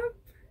thumbs up.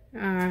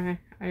 I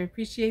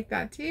appreciate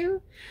that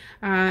too.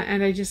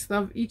 And I just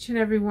love each and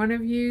every one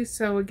of you.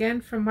 So again,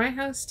 from my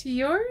house to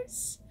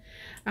yours,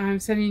 I'm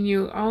sending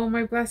you all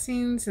my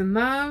blessings and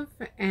love.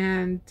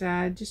 And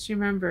just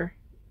remember,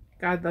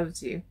 God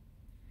loves you.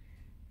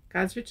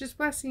 God's richest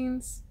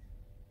blessings.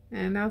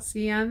 And I'll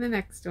see you on the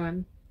next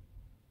one.